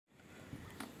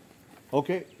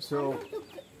Okay, so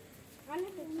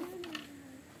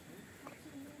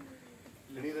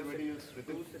any other materials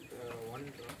written? One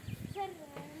Sir,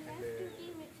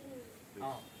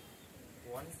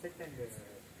 one set and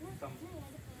some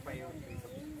 5 or 3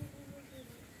 subjects.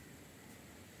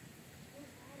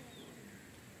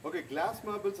 Okay, glass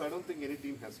marbles, I don't think any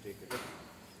team has taken.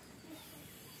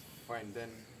 Fine,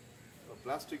 then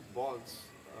plastic balls,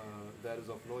 that is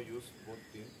of no use, both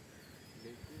team.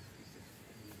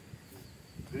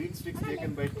 Green sticks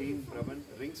taken by team Pravan,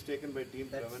 rings taken by team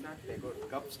Pravan,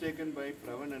 cups taken by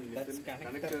Pravan and Nitin,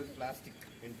 connectors Plastic.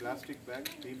 in plastic bag,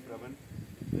 team Pravan,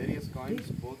 various coins,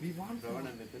 both Pravan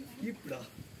and Nitin. Keep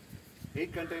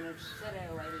 8 containers. Sir,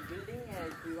 while building,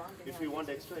 If you want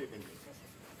extra, you can take.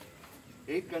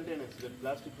 8 containers, the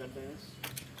plastic containers,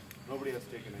 nobody has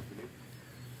taken, I believe.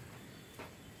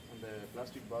 And the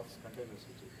plastic box containers,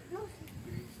 which is no,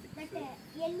 but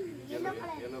yellow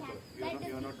color.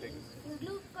 You are not taken.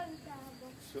 Blue color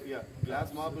box. So yeah, glass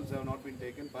marbles have not been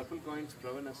taken. Purple coins,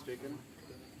 Pravan has taken.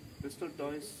 Crystal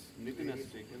toys, Nitin has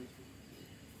taken.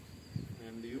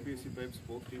 And the UPSC pipes,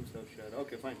 both teams have shared.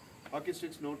 Okay, fine. Hockey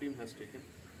sticks, no team has taken.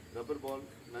 Rubber ball,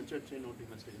 nunchuck chain, no team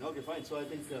has taken. Okay, fine. So I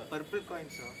think purple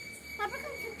coins, sir.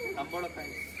 Number of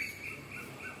coins.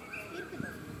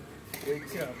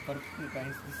 It's purple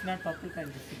coins. This is not purple coin,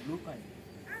 this is blue coin.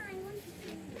 I want to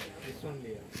see. This one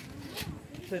layer.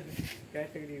 So this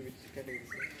category, which category?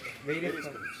 Various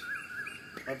coins.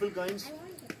 purple coins, I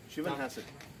want it. Shivan has it.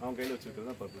 அவன் கையில்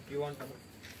வச்சிருக்கிறது purple. You want purple?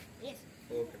 Yes.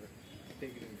 Okay.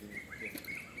 Take it in.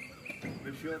 Yeah.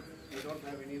 You sure you don't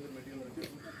have any other material with you?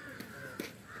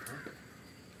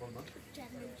 Hold on.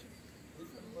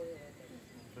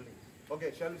 Okay,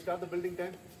 shall we start the building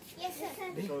time? Yes, sir.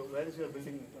 So where is your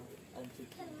building?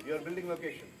 Your building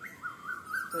location?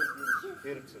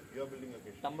 Here itself. Your building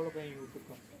location. Number of coins you took.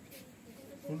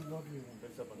 Full block you want.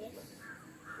 பெருசா பண்ணிக்கலாம்.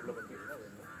 உள்ள பண்ணிக்கலாம்.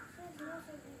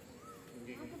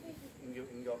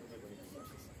 இங்க occupy பண்ணிக்கலாம்.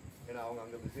 ஏன்னா அவங்க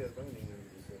அங்க பிஸியா இருப்பாங்க, நீங்க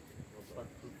பிஸியா இருப்பீங்க.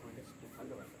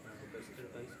 அங்க வேண்டாம்.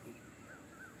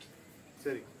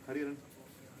 சரி, Hariharan.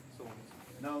 So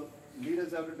now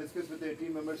leaders have to discuss with their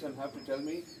team members and have to tell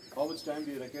me how much time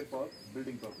do you require for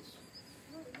building purpose.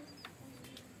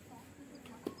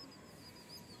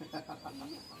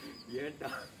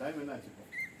 Time என்னாச்சு?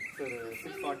 Sir,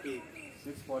 6:40.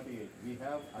 6:48. We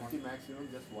have at the maximum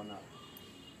just 1 hour.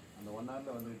 அந்த 1 hourல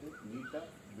வந்துட்டு நீட்டாக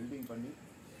building பண்ணி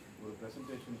ஒரு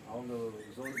presentation அவங்க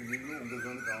ஜோனுக்கு நீங்களும் உங்கள்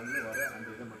ஜோனுக்கு அவங்களும் வர அந்த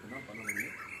இதை மட்டும்தான் பண்ண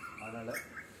முடியும். அதனால்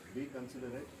be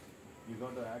considerate. You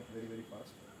got to act very, very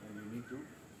fast and you need to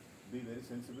be very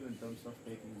sensible in terms of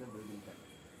taking the building time.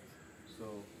 So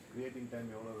creating time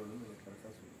எவ்வளோ வேணும்னு எனக்கு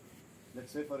கரெக்டாக சொல்லுங்கள்.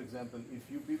 Let's say for example, if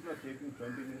you people are taking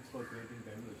 20 minutes for creating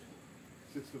time,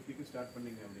 6:50க்கு start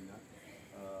பண்ணீங்க அப்படின்னா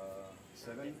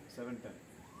 7:10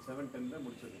 7:10ல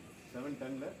முடிச்சிடுங்க.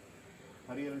 7:10ல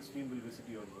Hariharan's team will visit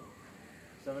your room.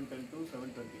 7:10 to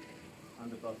 7:20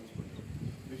 அந்த process பண்ணுறோம்.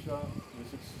 Visha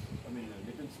visits,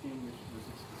 Nitin's team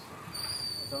visits this time.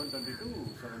 7:20 to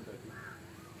 7:30.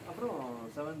 அப்புறம்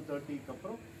 7:30க்கு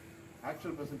அப்புறம்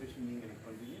ஆக்சுவல் ப்ரெசன்டேஷன் நீங்கள் எனக்கு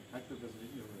பண்ணுறீங்க, actual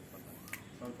presentation இவங்க எனக்கு பண்ணுறாங்க.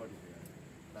 7:45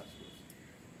 லாஸ்ட் டேஸ்.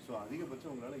 ஸோ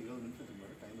அதிகபட்சம் உங்களால் 20 நிமிஷத்துக்கு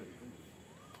மேலே டைம் எடுக்க முடியும்.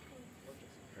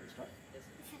 Start.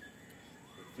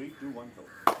 3, 2, 1 go.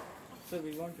 So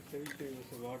we want to tell to you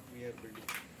what we are building.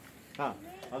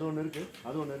 அது ஒன்று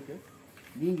இருக்குது.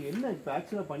 நீங்கள் என்ன இப்போ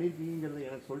ஆக்சுவலாக பண்ணியிருக்கீங்கிறத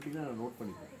எனக்கு சொல்லிட்டீங்கன்னா நான் நோட்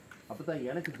பண்ணிப்பேன். அப்போ தான்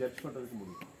எனக்கு ஜட்ஜ் பண்ணுறதுக்கு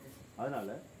முடியும்.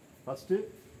 அதனால் ஃபஸ்ட்டு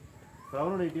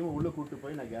பிரவனுடைய டீமை உள்ளே கூப்பிட்டு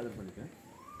போய் நான் கேதர் பண்ணிப்பேன்.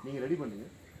 நீங்கள் ரெடி பண்ணுங்க,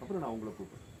 அப்புறம் நான் உங்களை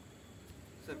கூப்பிடுறேன்.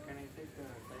 Sir, can I take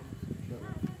time? Sure.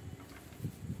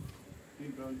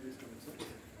 Team Pravan, please come in, sir.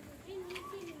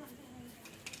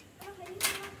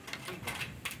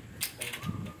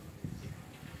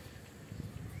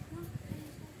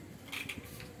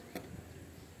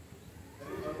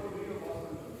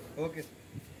 Okay.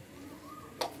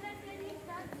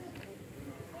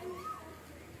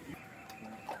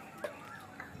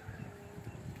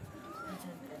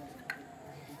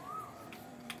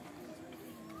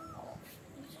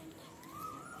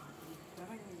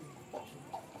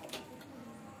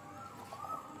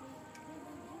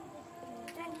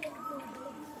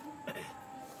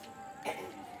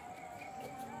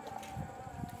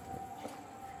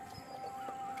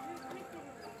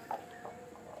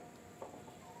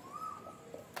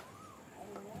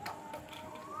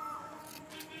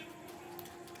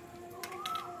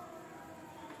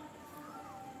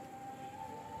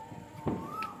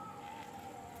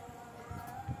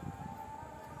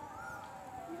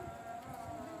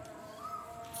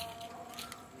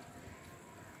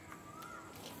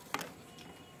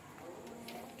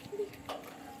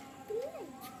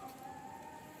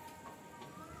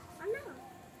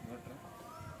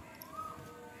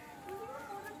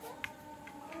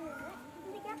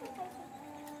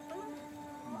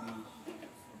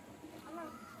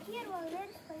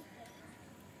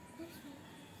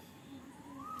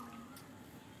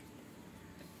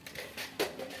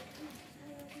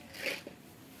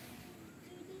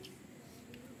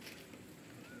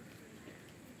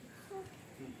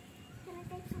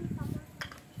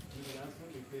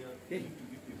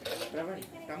 Ravan,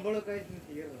 Kamboloka is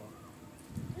here.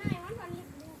 No, I want only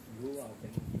blue. Blue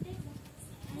open. Thank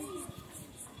you.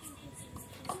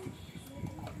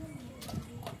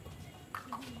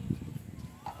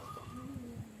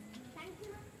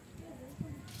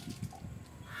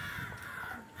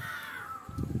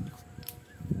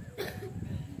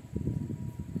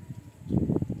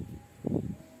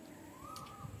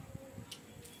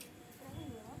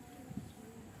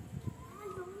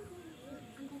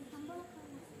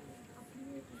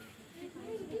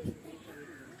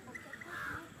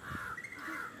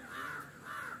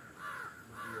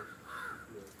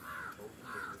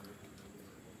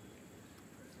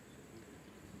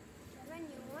 When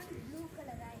you want blue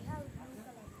color, I have blue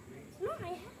color. No, I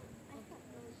have.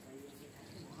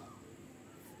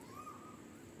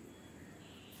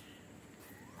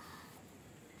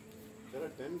 There are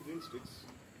 10 green sticks.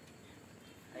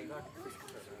 I got 6.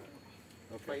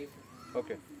 Okay. 5.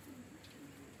 Okay.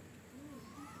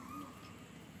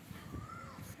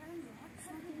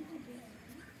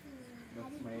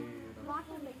 That's my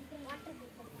Water.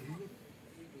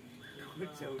 good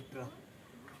shout.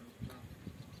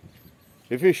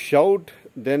 If you shout,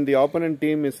 then the opponent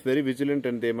team is very vigilant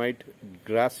and they might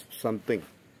grasp something.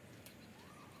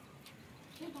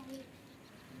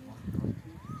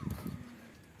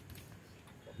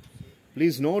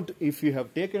 Please note, if you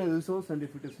have taken a resource and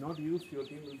if it is not used, your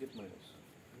team will get minus.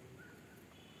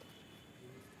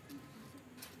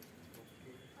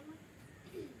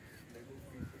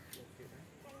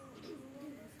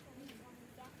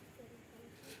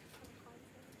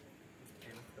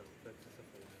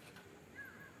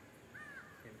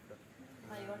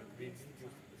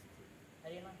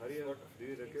 Hurry up. Do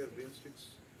you require green sticks?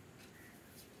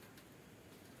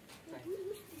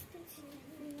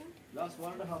 Last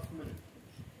 1.5 minutes.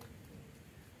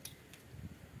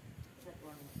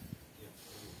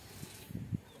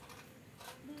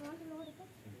 Do you want to load it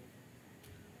up?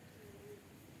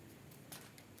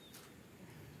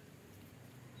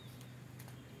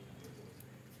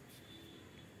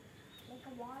 Like a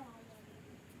wall.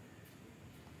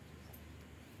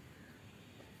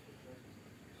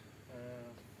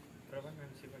 Ravan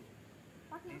and Shivan,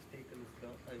 What now? please take a list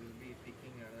down. I will be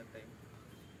picking another time.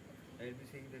 I will be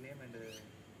saying the name and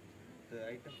the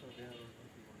items are there.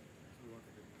 You want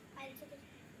to do. I'll check it.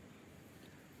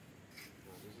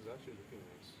 This is actually looking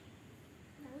nice.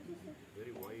 Thank you, sir.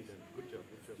 Very wide and good job,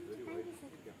 very Thank wide. you, sir.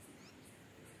 Yeah.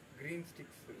 Green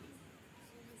sticks.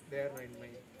 They are in my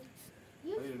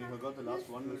Used. Hurry, you have got the last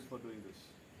 1 minute for doing this.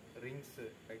 rings,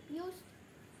 Used.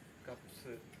 cups,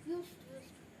 Used.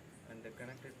 and the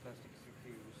connected plastic sticks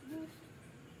used. Used.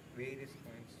 Various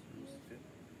coins used.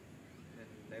 Then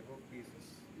Lego pieces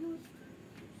Used. used.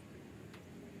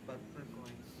 Purple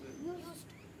coins.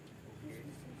 Used. Okay.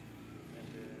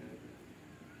 And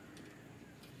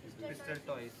pistol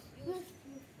toys. Used.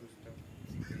 Used.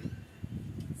 Okay.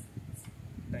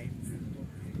 Time used.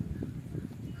 Okay.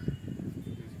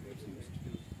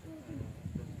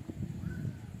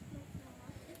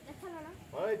 That's all,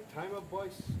 no? Alright, time up,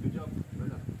 boys. Good job. Well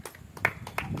done.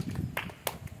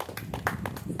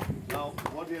 Now,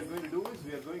 what we are going to do is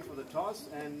we are going for the toss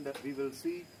and we will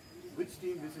see which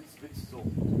team visits which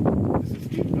zone. This is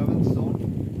Team Ravan's zone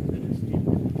and this is Team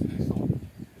Pt3's zone.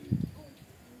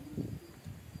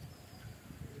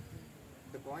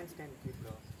 The coins can keep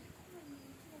low.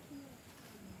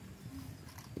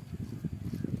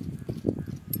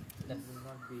 That will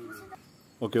not be.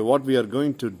 Okay, what we are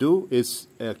going to do is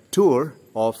a tour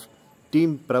of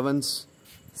Team Pravan's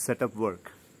setup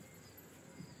work.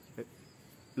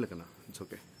 Look, Anna, it's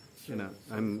okay. Sure.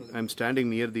 I'm standing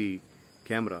near the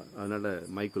camera, another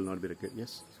mic will not be required.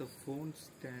 Yes. So phone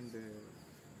stand.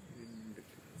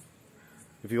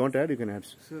 If you want to add, you can add.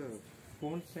 Sir,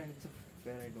 phone stands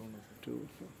where I don't know. 2,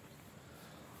 4.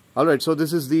 All right, so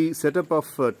this is the setup of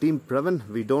Team Pravan.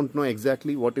 We don't know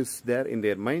exactly what is there in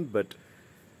their mind, but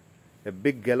a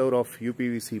big galore of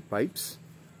UPVC pipes,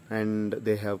 and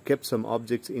they have kept some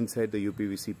objects inside the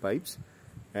UPVC pipes,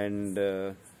 and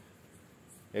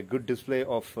a good display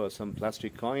of some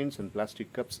plastic coins and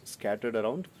plastic cups scattered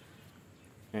around.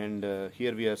 And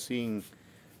here we are seeing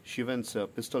Shivan's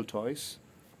pistol toys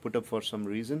put up for some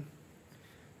reason,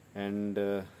 and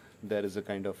there is a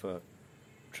kind of a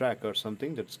track or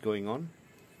something that's going on,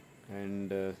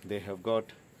 and they have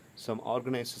got some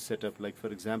organized setup, like for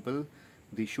example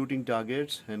the shooting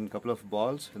targets and a couple of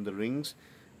balls and the rings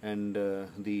and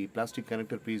the plastic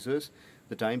connector pieces,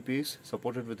 the timepiece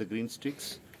supported with the green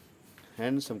sticks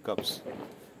and some cups.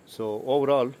 So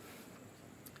overall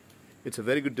it's a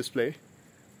very good display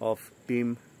of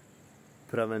Team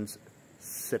Pravan's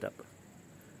setup.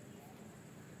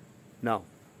 Now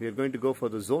we are going to go for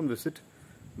the zone visit,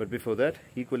 but before that,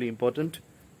 equally important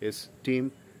is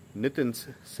Team Nitin's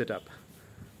setup.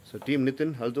 So Team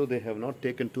Nitin, although they have not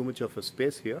taken too much of a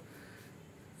space here,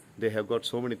 they have got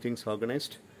so many things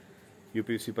organized.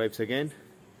 UPVC pipes again,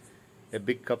 a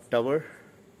big cup tower,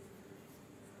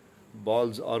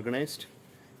 balls organized.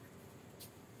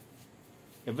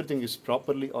 Everything is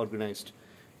properly organized.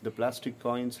 The plastic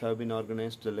coins have been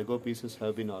organized, the Lego pieces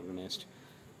have been organized.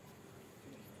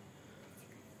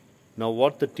 Now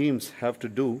what the teams have to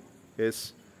do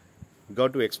is,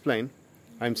 got to explain.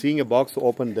 I'm seeing a box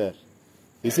open there.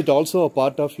 Is it also a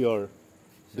part of your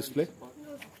display?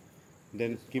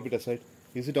 Then keep it aside.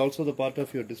 Is it also the part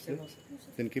of your display?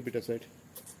 Then keep it aside.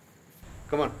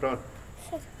 Come on, Pravan.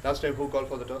 Last time who called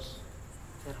for the toss?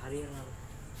 Sir,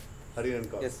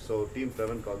 Hariharan called. Yes. So Team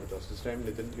Pravan called the toss. This time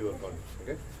Nitin, you are calling.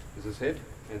 Okay? This is head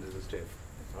and this is tail.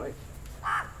 Alright?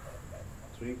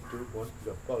 3, 2, 1,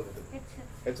 go. Call Nitin.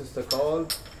 Heads is the call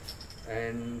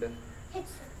and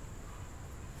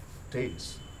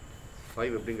tails.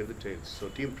 5 are bringing the tails. So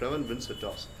Team Pravan wins the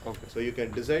toss. Okay. So you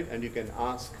can decide and you can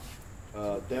ask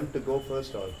them to go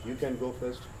first or you can go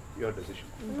first. Your decision.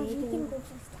 No, he can go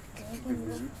first.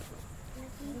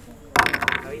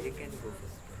 I can go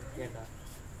first. Yeah.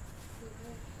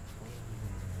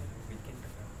 We can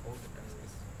all the task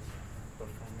is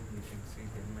performing. We can see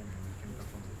them and we can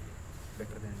perform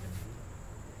better than them.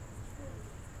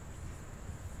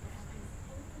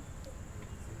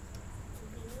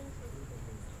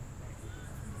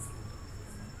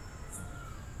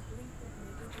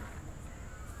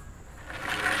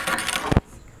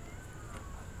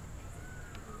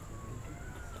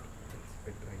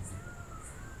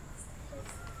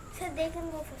 So they can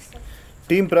go first.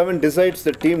 Team Pravan decides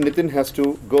that Team Nitin has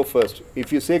to go first.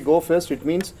 If you say go first, it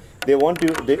means they want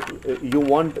you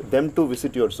want them to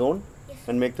visit your zone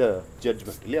and make the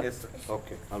judgment. Yeah? Yes, sir.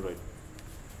 Okay, all right.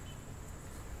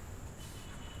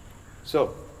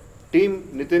 So, Team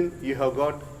Nitin, you have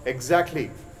got exactly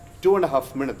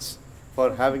 2.5 minutes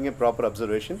for having a proper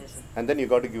observation, and then you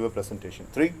got to give a presentation.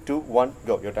 3, 2, 1,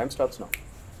 go. Your time starts now.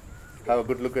 Have a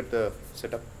good look at the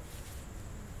setup.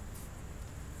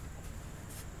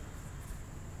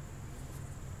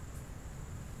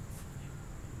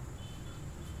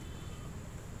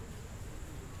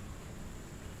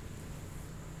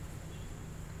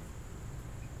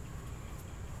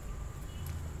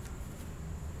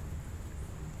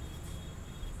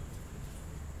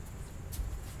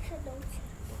 So don't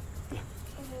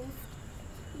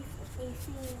if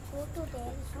you go to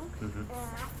there, so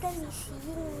after we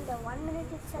seeing the 1 minute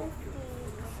itself, we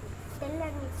tell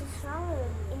and it is wrong.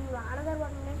 In another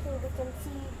 1 minute, we can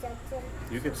see judge and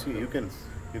You can see, you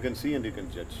can see and you can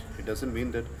judge. It doesn't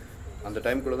mean that on the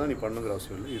time kulla you pannugra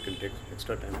avasiyam illa. You can take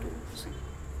extra time to see.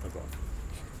 No problem.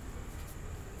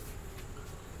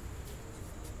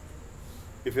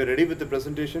 If you are ready with the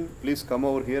presentation, please come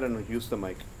over here and use the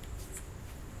mic.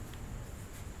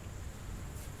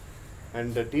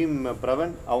 And team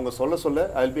Pravan, avanga solla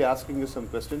I'll be asking you some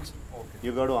questions. Okay.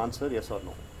 You got to answer yes or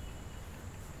no.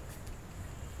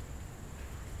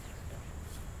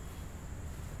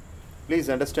 Please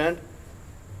understand,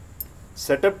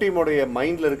 setup team உடைய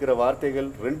மைண்ட்ல இருக்கிற வார்த்தைகள்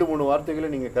 2-3 வார்த்தைகளை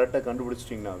நீங்க கரெக்ட்டா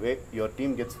கண்டுபிடிச்சிட்டீங்கனாவே your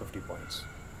team gets 50 points.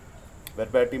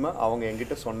 வெர்பாட்டிமா அவங்க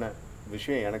என்கிட்ட சொன்ன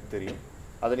விஷயம் எனக்கு தெரியும்.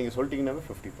 அதை நீங்க சொல்லிட்டீங்கனாவே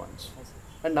 50 points.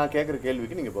 And நான் கேக்குற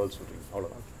கேள்விக்கு நீங்க பதில் சொல்றீங்க.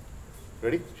 அவ்வளவுதான்.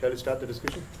 Ready? Shall we start the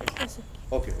discussion? yes, sir.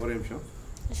 Okay, one நிமிஷம்.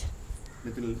 Yes, sir.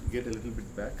 Get a little bit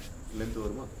back. Length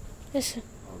வருமா? Yes, sir.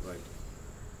 All right.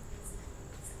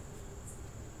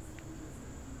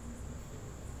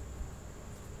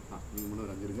 நீங்க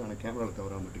முன்னாடி அங்கிருங்க ஆனா கேமரால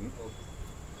தவறாம விட்டீங்க.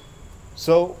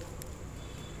 So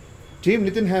Team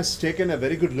Nitin has taken a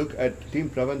very good look at Team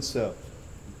Pravan's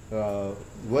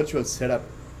virtual setup,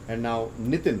 and now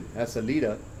Nitin as a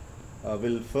leader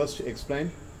will first explain,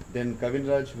 then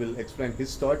Kavinraj will explain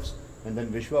his thoughts, and then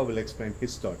Vishwa will explain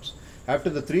his thoughts. After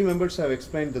the 3 members have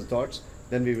explained the thoughts,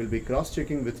 then we will be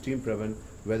cross-checking with Team Pravan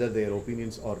whether their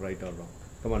opinions are right or wrong.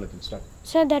 Come on, Nitin, start.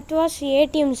 Sir, that was A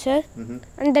team, sir.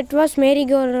 And that was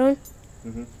merry-go-round.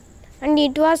 Mm-hmm. And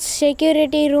it was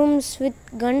security rooms with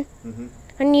gun. Mm-hmm.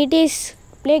 And it is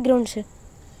playground, sir.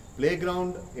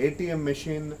 Playground, ATM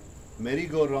machine,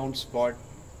 merry-go-round spot.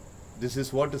 This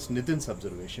is what is Nitin's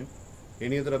observation.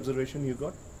 Any other observation you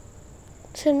got?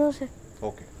 Sir, no, sir.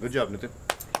 Okay, good job, Nitin.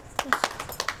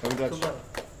 Kavinraj.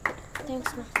 Thanks,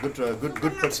 sir.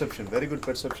 Good perception. Very good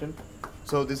perception.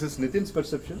 So this is Nitin's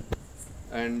perception,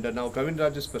 and now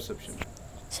Kavinraj's perception.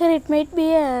 Sir, it might be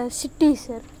a city,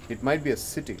 sir. It might be a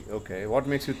city. Okay, what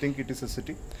makes you think it is a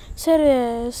city? Sir,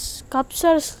 cups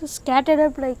are scattered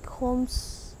up like homes.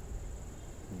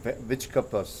 Which cup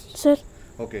was? Sir.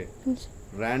 Okay. Yes.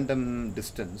 Random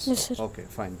distance. Yes, sir. Okay,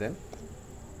 fine.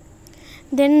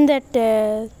 Then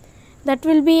that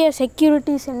will be a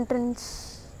security's entrance.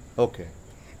 Okay.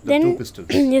 The Then 2 pistols.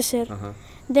 yes, sir.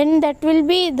 Then that will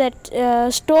be that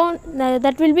stone.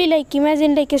 That will be like,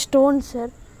 imagine like a stone, sir.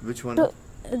 Which one?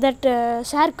 That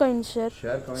share coins, sir.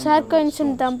 Share coins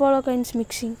and Tampolo coins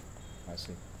mixing. I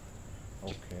see.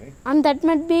 Okay. And that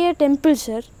might be a temple,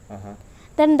 sir.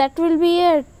 Then that will be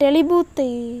a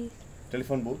telebooth.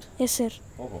 Telephone booth? Yes, sir.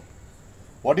 Oh.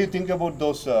 What do you think about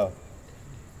those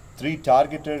 3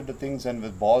 targeted things and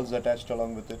with balls attached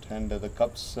along with it, and the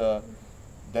cups?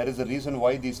 There is a reason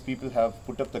why these people have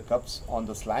put up the cups on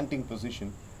the slanting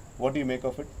position. What do you make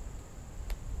of it?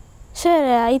 Sir,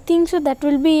 I think so that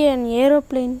will be an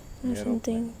aeroplane or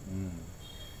something.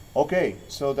 Okay,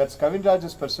 so that's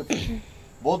Kavinraj's perception.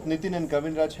 Both Nitin and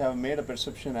Kavinraj have made a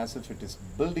perception as if it is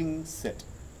building set.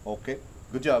 Okay,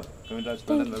 good job, Kavinraj.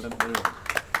 Well done, well done. Very well.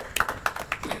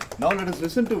 Now let us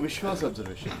listen to Vishwa's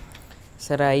observation.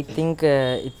 Sir, I think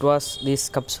these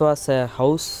cups was a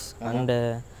house, and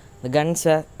the guns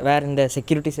were in the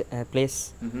security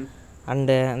place, and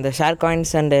the share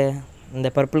coins and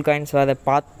the purple coins were the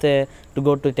path to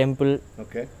go to temple.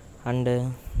 Okay. And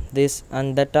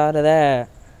that are the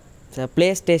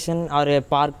PlayStation or a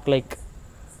park like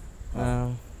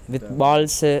with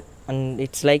balls, and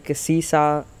it's like a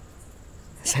seesaw.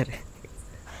 Sorry.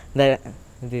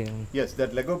 Yes,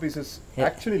 that Lego pieces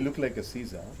actually look like a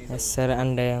seesaw. Yes, sir,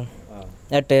 and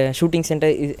that shooting center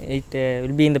it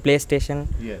will be in the PlayStation.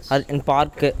 Yes. Or in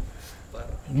park,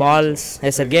 balls.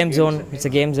 Yes, a game zone. It's a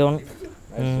game zone.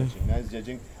 Nice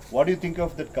judging. What do you think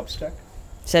of that cup stack?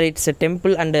 Sir, it's a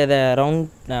temple, and the round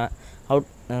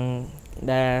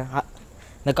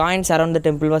the coins around the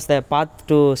temple was the path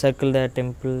to circle the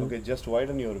temple. Okay, just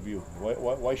widen your view.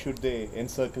 Why should they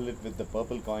encircle it with the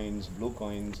purple coins, blue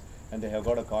coins, and they have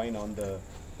got a coin on the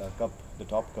cup, the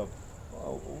top cup?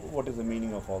 What is the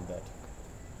meaning of all that?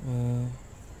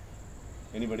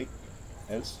 Anybody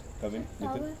else? Kavin?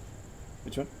 Nitin?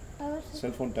 Which one? Tower.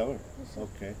 Cell phone tower? Yes,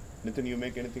 okay. Nitin, you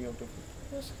make anything out of it?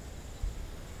 Yes.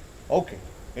 Okay.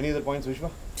 Any other points,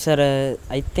 Vishwa? Sir,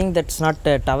 I think that's not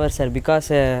a tower, sir, because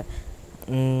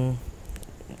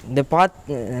the path,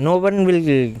 no one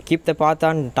will keep the path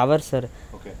on tower, sir.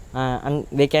 Okay. And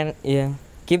they can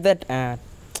keep that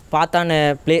path on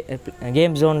a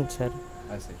game zone, sir.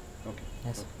 I see. Okay.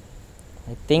 Yes.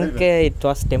 Okay. I think it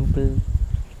was temple.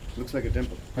 Looks like a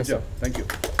temple. Good Yes, job. Thank you.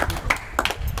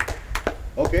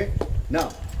 Okay. Now,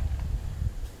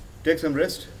 take some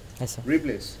rest. Yes, sir.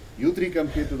 Replace. You 3 come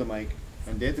here to the mic,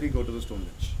 and they 3 go to the stone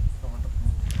bench.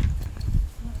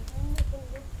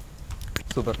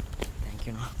 Super. Thank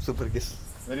you. Super guess.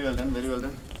 Very well done, very well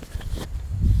done.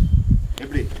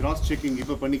 எப்படி cross checking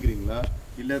இப்போ பண்ணிக்கிறீங்களா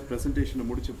இல்லை ப்ரெசன்டேஷனை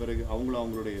முடிச்ச பிறகு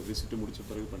அவங்களுடைய visit முடிச்ச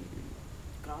பிறகு பண்ணிக்கிறீங்களா?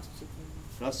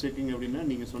 கிராஸ் செக்கிங் அப்படின்னா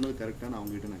நீங்கள் சொன்னது கரெக்டாக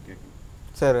அவங்ககிட்ட நான் கேட்கணும்.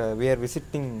 Sir, we are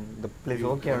visiting the place.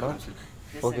 Okay, no?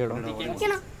 Okay,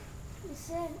 no?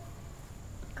 Sir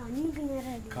கண்ணுக்கு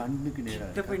நேரா கண்ணுக்கு நேரா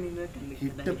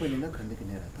ஹிட்ட பண்ணினா கண்ணுக்கு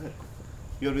நேரா தான் இருக்கும்.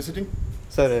 You are visiting?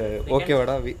 Sir, okay,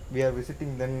 vada. We are visiting,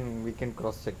 then we can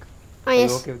cross check.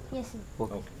 yes. Okay with Yes, sir.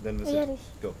 Okay, then visit.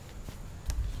 Go.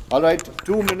 All right,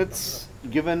 2 minutes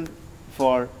given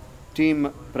for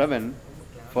Team Pravin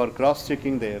for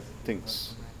cross-checking their things.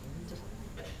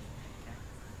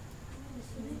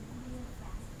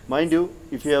 Mind you,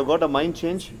 if you have got a mind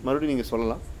change, மறுபடியும் நீங்கள்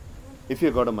சொல்லலாம். If you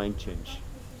have got a mind change.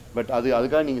 But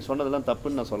அதுக்காக நீங்கள் சொன்னதெல்லாம்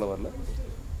தப்புன்னு நான் சொல்ல வரல.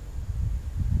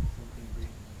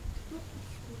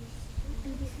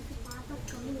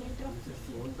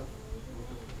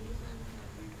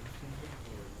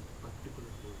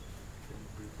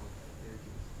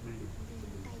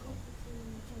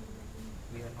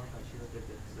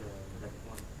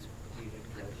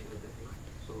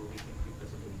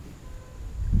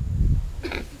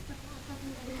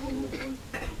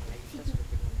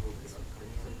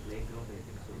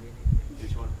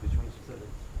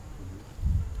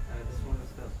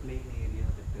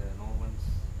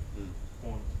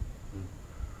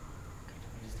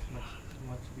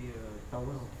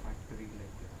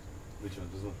 Which one?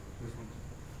 This one? This one.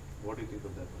 What do you think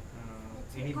of that one?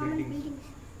 Any Common buildings.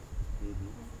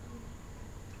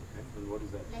 Okay, and what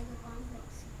is that? Like a complex.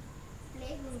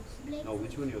 Playgrounds. Now,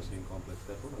 which one you're saying complex?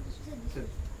 That one or this one? Sir,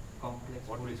 complex.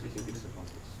 What makes you think it's a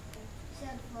complex?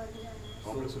 Sir, for the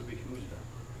Complex will be huge, huh?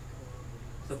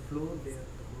 The floor there.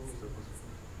 The floor is supposed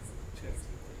to Check.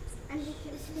 and we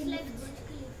can see like Burj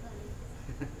Khalifa.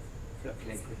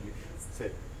 Say,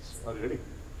 are you ready?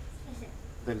 Yes, sir.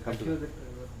 Then come to Sure the... that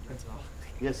confirm.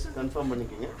 Yes, confirm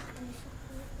பண்ணிக்கங்க.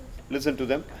 listen to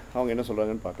them. அவங்க என்ன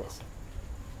சொல்றாங்கன்னு பார்க்கலாம்.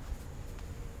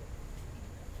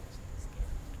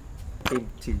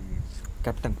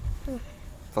 Captain.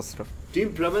 First row. Team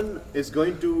Pravan is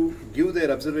going to give their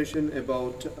observation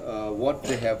about what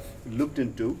they have looked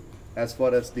into as far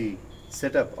as the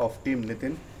setup of Team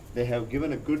Nitin. They have given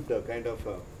a good kind of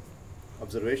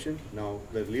observation. Now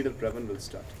the leader Pravan will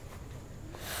start.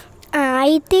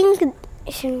 I think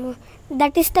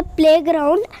that is the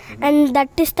playground, and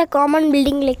that is the common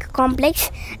building like complex,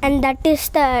 and that is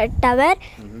the tower,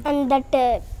 and that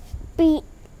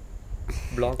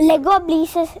Block. Lego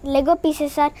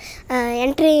pieces are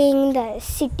entering the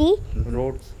city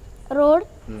Roads. road,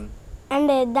 and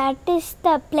that is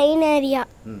the plain area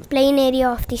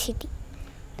of the city.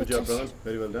 Good job, Pravan.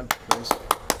 Very well done. Nice.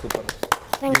 Super.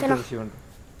 Thank you. Shivan.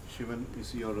 Shivan, you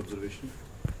see your observation?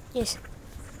 Yes.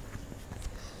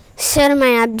 Sir,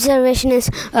 my observation is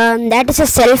that is a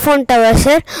cell phone tower,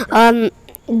 sir.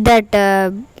 That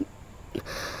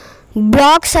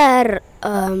blocks are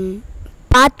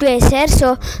pathways, sir. So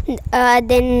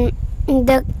then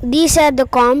these are the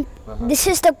this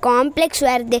is the complex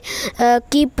where they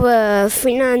keep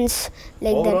finance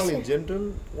like Overall, that. in general,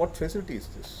 what facility is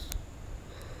this?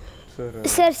 Sir,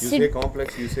 You say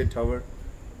complex, you say tower.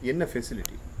 Enna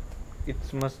facility? It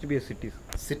must be a city.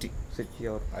 City. City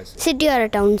or I say. City or a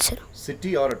town, sir.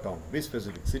 City or a town? Which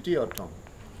facility? City or town?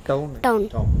 town. Town.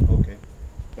 Town. Okay.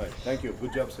 Right. Thank you.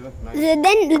 Good job, Shivan. Nice.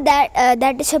 Then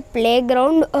that is a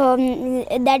playground.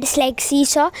 That is like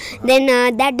seesaw. Then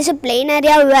that is a plain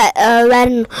area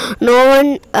where no one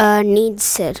needs,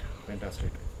 sir.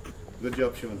 Fantastic. Good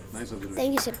job, Shivan. Nice observation.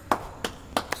 Thank you, sir.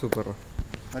 Super.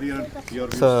 Hariharan, your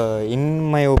views? So, in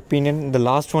my opinion, the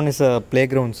last one is a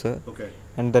playground, sir. Okay.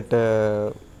 And that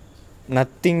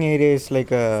nothing area is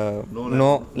like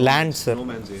no land, sir. No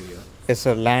man's area. Yes,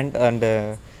 sir, land, and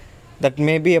that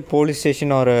may be a police station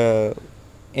or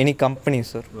any company,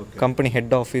 sir. Okay. Company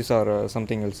head office or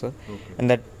something else, sir. Okay. And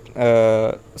that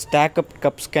stack up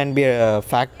cups can be a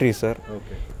factory, sir.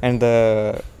 Okay. And the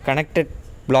connected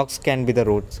blocks can be the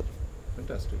road, sir.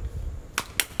 Fantastic.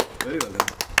 Very well done.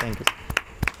 Thank you.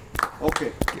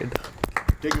 Okay.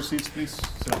 Take your seats, please.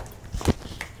 Sir.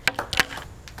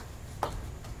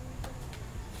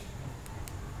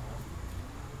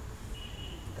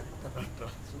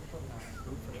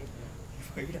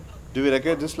 Do we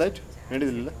record this light?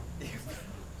 வேண்டியதில்லை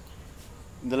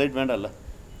இந்த light வேண்டாம்ல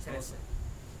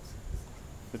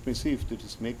let me see if it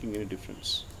is making any difference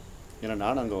ஏன்னா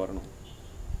நான் அங்கே வரணும்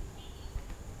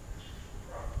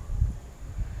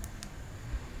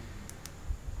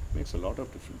makes a lot of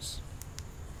difference.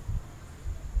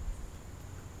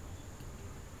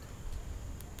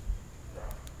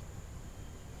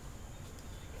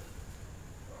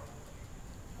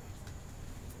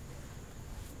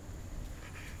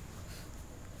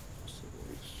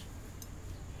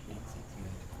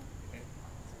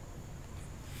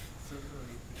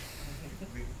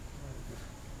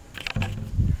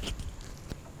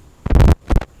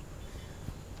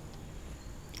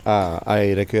 I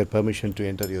require permission to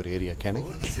enter your area. Can I?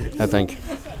 Thank you.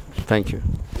 Thank you.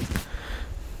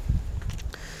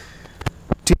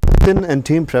 Team Nitin and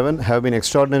Team Pravan have been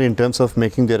extraordinary in terms of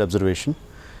making their observation.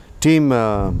 Team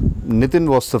Nitin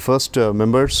was the first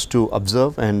members to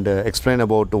observe and explain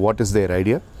about what is their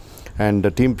idea, and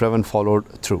Team Pravan followed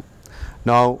through.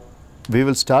 Now we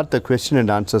will start the question and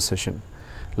answer session.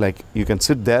 Like, you can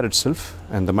sit there itself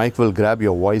and the mic will grab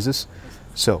your voices.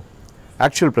 So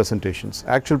actual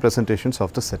presentations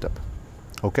of the setup.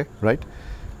 Okay, right?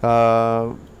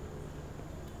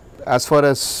 As far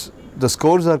as the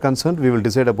scores are concerned, we will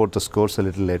decide about the scores a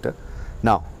little later.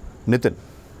 Now, Nitin,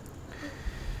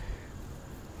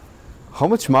 how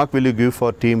much mark will you give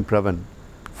for Team Pravan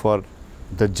for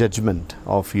the judgment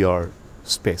of your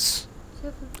space?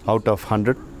 Out of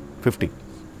 100, 50.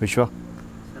 Vishwa?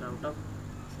 Sir, out of,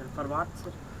 sir, for what,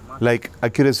 sir? Like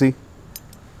accuracy,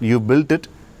 you built it,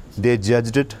 they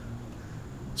judged it.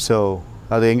 So,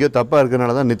 அது எங்கேயோ தப்பா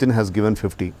இருக்கனால தான் Nitin has given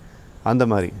 50. அந்த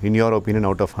மாதிரி, in your opinion,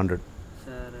 out of 100.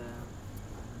 Sir,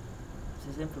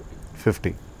 same 50.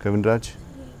 50. Kevin Raj?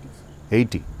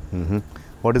 80.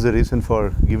 What is the reason for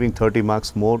giving 30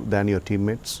 marks more than your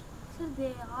teammates? Sir,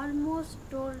 they almost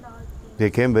told all things.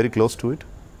 They came very close to it?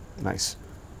 Nice.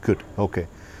 Good. Okay.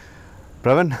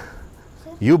 Pravan,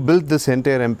 you built this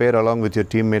entire empire along with your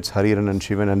teammates Hariharan and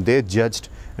Shivan, and they judged.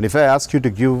 And if I ask you to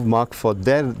give mark for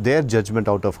their judgment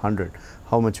out of 100,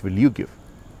 how much will you give?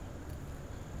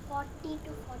 40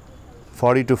 to 45.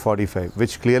 40 to 45,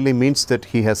 which clearly means that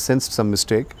he has sensed some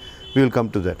mistake. We will come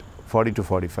to that. 40 to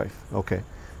 45. Okay.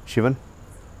 Shivan?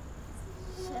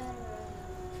 Sir,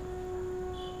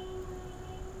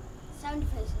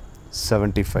 75, sir.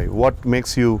 75. What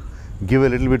makes you give a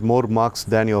little bit more marks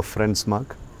than your friend's mark?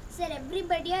 Sir,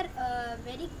 everybody are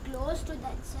very close to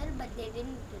that, sir, but they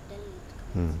didn't tell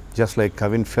it. Just like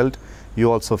Kavin felt, you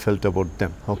also felt about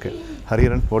them. Okay.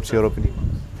 Hariharan, what's your opinion?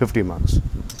 50 marks.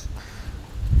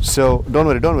 So don't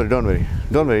worry.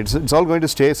 It's all going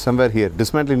to stay somewhere here.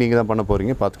 Dismantling நீங்க தான் பண்ண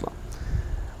போறீங்க பார்த்துக்கலாம்.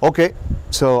 Okay.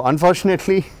 So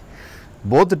unfortunately,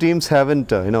 both the teams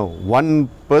haven't, one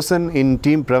person in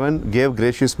team Pravan gave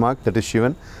gracious mark, that is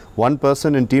Shivan. One person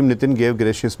in team Nitin gave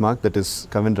gracious mark, that is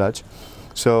Kavin Raj.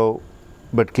 So,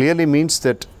 but clearly means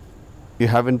that you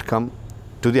haven't come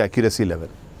to the accuracy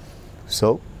level. So,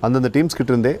 அந்தந்த teams கிட்ட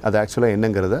இருந்தே அது ஆக்சுவலாக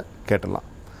என்னங்கிறத கேட்டலாம்.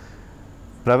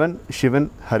 Pravan, Shivan,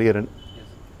 Hariharan,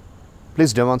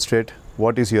 please demonstrate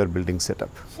what is your building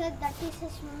setup. Sir, that is a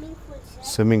swimming pool, sir.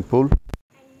 Swimming pool.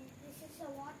 And this is a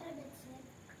water bed, sir.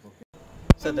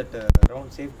 So that around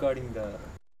safeguarding the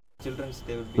children's,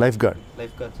 they will be Lifeguard.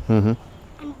 lifeguards. Mm-hmm.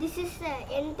 And this is the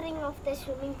entering of the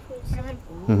swimming pool, sir.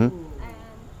 Mm-hmm. My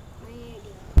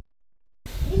idea.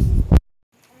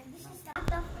 This is the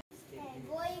part of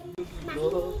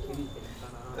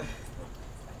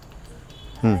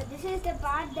this is the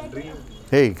part that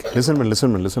Hey, listen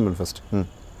first.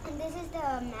 and this is the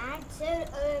mat, sir.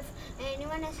 If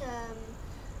anyone has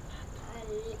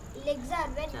legs are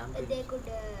wet, they could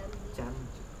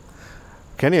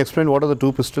Can you explain what are the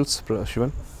two pistols,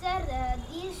 Shivan? sir,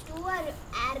 these two are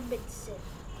air beds, sir.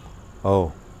 Oh.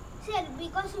 Sir,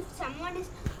 because if someone is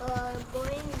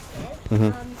going, sir,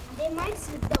 Mhm. they might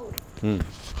slip down Hmm.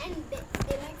 and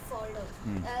they might fall down.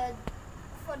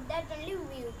 For that only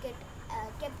we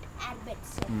kept air beds,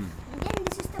 sir. And then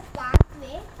this is the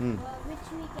pathway which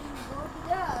we can go to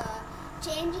the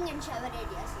changing and shower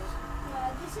areas, sir.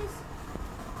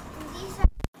 These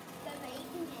are the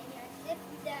waiting areas, sir.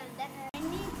 There are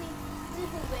many people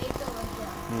who wait over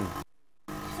there.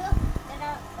 So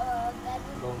there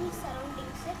will be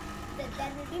surroundings, sir.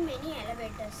 There will be many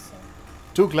elevators, sir.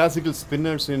 Two classical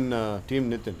spinners in team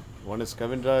Nitin. One is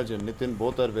Kavin Raj and Nitin.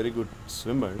 Both are very good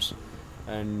swimmers,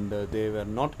 and they were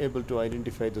not able to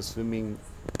identify the swimming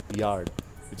yard,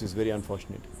 which is very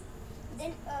unfortunate.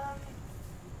 Then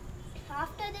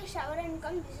after they shower and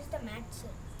come, this is the mat,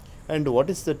 sir. And what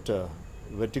is that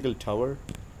vertical tower?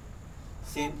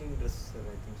 Changing dress, sir,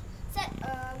 I think so. Sir,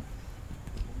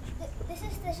 this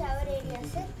is the shower area,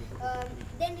 sir.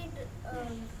 Then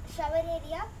shower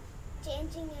area,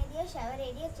 changing area, shower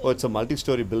area. Oh, it's a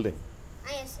multi-story building.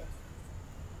 Yes, sir.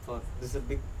 This is a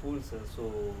big pool, sir. So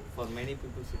for many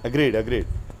people, sir. Agreed.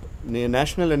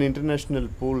 National and international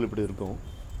pool இப்படி இருக்கும்.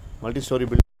 Multi-story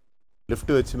building.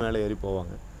 Lift வச்சு மேலே ஏறி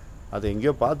போவாங்க. அதை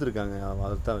எங்கேயோ பார்த்துருக்காங்க,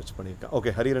 அதை தான் வச்சு பண்ணியிருக்காங்க.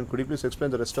 Okay, Hariharan, could you please explain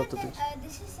the rest of the things?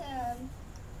 This is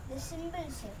the symbol,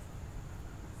 sir.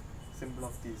 Symbol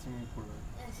of the swimming pool.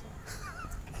 Yes, sir.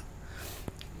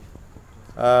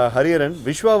 Hariharan,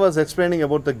 Vishwa was explaining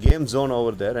about the game zone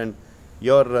over there and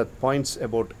your points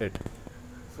about it.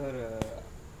 Sir,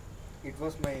 it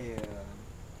was my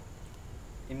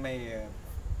in my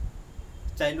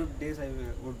childhood days I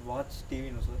would watch TV,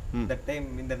 no, sir. That time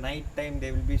in the night time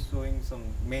they will be showing some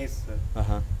maze, sir.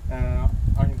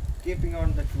 On keeping on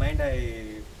that mind, I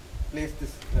placed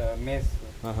this maze,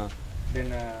 sir. Then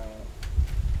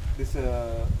this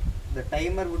the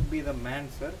timer would be the man,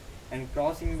 sir, and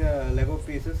crossing the Lego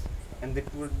pieces, and it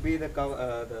would be the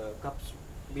cups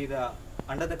be the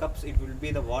under the cups it will be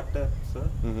the water, sir.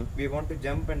 We want to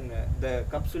jump and the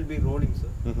cups will be rolling,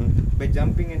 sir. By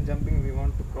jumping we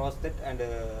want to cross that, and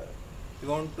we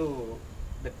want to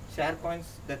the share coins,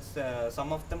 that's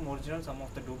some of them original, some of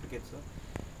the duplicates, sir.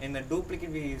 In the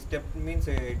duplicate we step means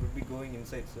it would be going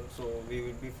inside, sir, so we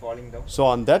will be falling down. So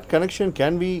on that connection,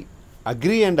 can we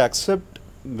agree and accept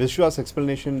Vishwa's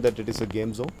explanation that it is a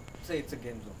game zone? So it's a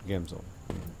game zone. Game zone.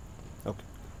 Okay.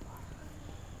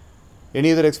 Any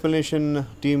other explanation,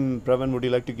 team Pravan, would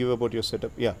you like to give about your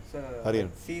setup? Yeah. Sir,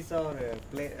 Hariharan. seesaw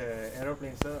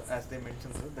aeroplane, sir, as they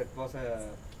mentioned, sir, that was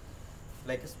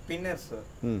like a spinner, sir.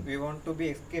 We want to be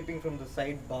escaping from the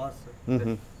side bars,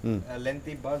 sir. A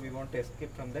lengthy bar, we want to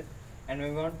escape from that, and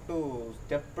we want to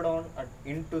step down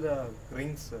into the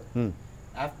rings, sir.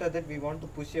 After that we want to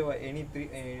push any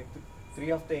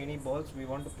three of the any balls we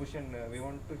want to push, and we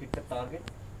want to hit the target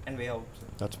and way out, sir.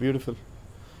 That's beautiful.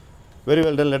 Very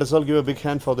well done. Let us all give a big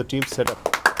hand for the team setup.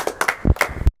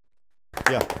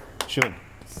 Yeah, Shivan.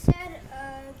 Sir,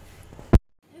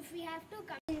 if we have to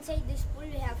come inside this pool,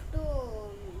 we have to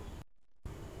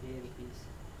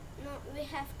we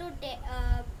have to take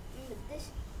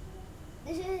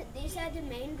these are the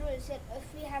main rules, sir. If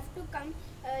we have to come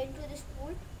into this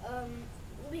pool,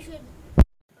 we should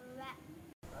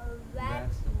wear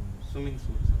Swimming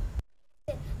suits.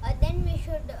 then we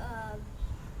should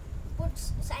put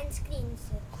sunscreen,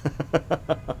 sir.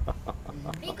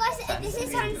 Because this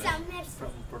is on summer.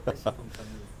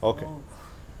 Okay.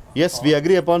 Yes, we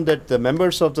agree upon that the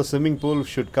members of the swimming pool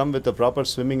should come with the proper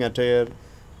swimming attire,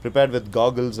 prepared with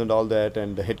goggles and all that,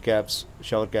 and the head caps,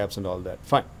 shower caps and all that.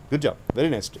 Fine. Good job. Very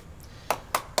nice.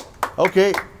 Okay.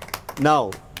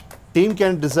 Now, team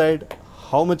can decide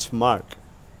how much mark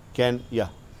can, yeah.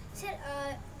 Sir,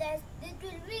 it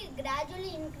will be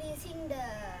gradually increasing the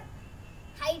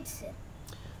height, sir.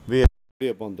 We agree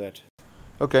upon that.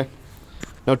 Okay.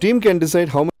 Now, team can decide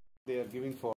how much they are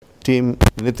giving for team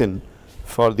Nitin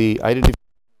for the identification.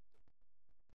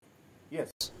 Yes,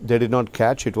 they did not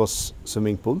catch. It was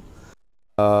swimming pool.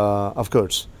 Of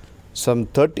course, some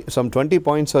 20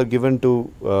 points are given to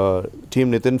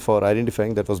team Nitin for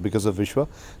identifying. That was because of Vishwa,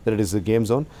 that it is a game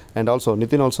zone. And also,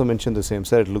 Nitin also mentioned the same.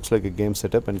 Sir, it looks like a game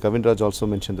setup. And Kavinraj also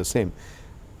mentioned the same.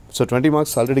 So 20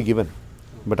 marks already given.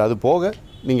 But adu poga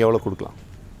neenga evlo kudukalam?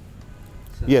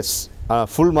 Yes,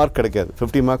 full mark kadikadu.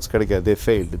 50 marks kadikadu. They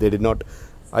failed. They did not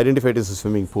identify it as a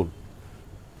swimming pool.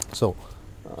 So,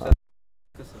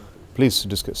 please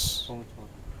discuss. So much more.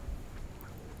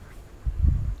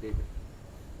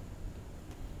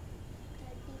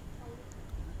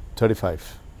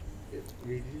 35.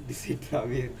 We didn't decide how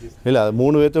we are just. இல்லை அது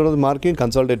 3 பேர்த்தோட மார்க்கையும்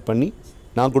consolidated பண்ணி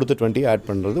நான் கொடுத்த 20 add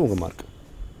பண்ணுறது உங்கள் mark.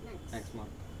 Max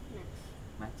mark.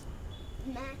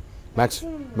 Max.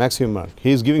 Maximum mark.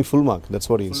 He is giving full mark. That's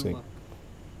what he is Full saying. mark.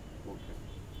 Okay.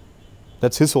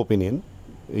 That's his opinion.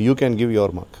 You can give your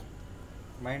mark.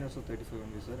 Mine also 35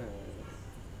 only, sir.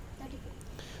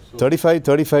 So 35,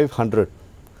 35, 100.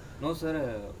 No, sir.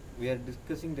 We are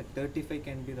discussing that 35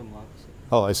 can be the mark, sir.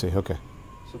 Oh, I see. Okay.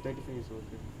 So 35 is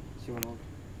okay. Shivan out.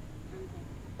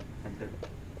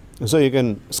 100. So you can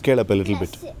scale up a little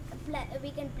bit.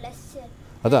 We can plus, sir.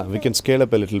 Adha, we can scale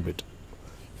up a little bit.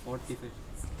 45.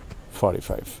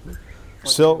 45.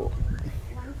 So,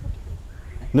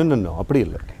 no, அப்படி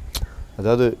இல்லை.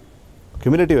 அதாவது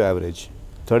cumulative average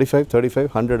 35, 35,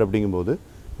 100 அப்படிங்கும்போது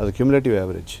அது cumulative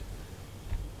average.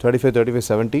 35, 35,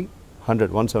 70, 100,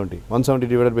 170. 170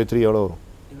 divided by 3 எவ்வளோ வரும்?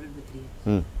 Divided by 3.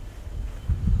 ம்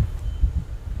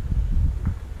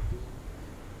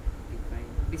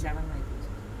 57, I think.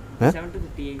 Huh? 57 to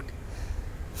 58.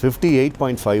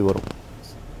 58.5 வரும்.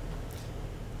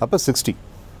 அப்போ 60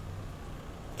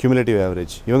 cumulative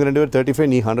average. இவங்க ரெண்டு பேர் 35,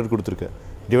 நீ 100 கொடுத்துருக்க.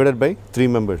 Divided by 3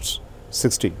 members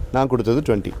 60. நான் கொடுத்தது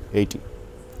 20, 80.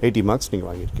 80 marks நீங்கள்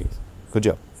வாங்கியிருக்கீங்க. Good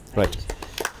job. Right.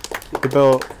 இப்போ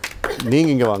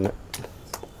நீங்கள் இங்கே வாங்க.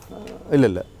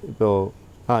 இல்லை இப்போ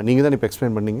நீங்கள் தான் இப்போ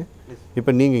எக்ஸ்பிளைன் பண்ணீங்க.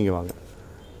 இப்போ நீங்கள் இங்கே வாங்க.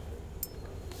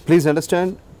 Please understand,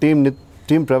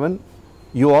 team Pravan,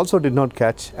 you also did not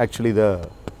catch actually the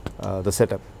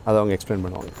setup. அதை அவங்க எக்ஸ்பிளைன்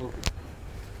பண்ணுவாங்க. Okay.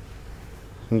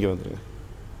 இங்கே வந்துடுங்க.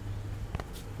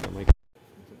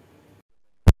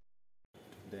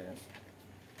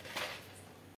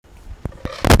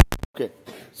 Okay,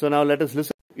 so now let us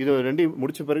listen. இது ரெண்டையும்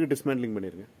முடிச்ச பிறகு டிஸ்மேண்ட்லிங்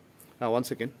பண்ணிடுங்க. 1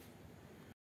 second.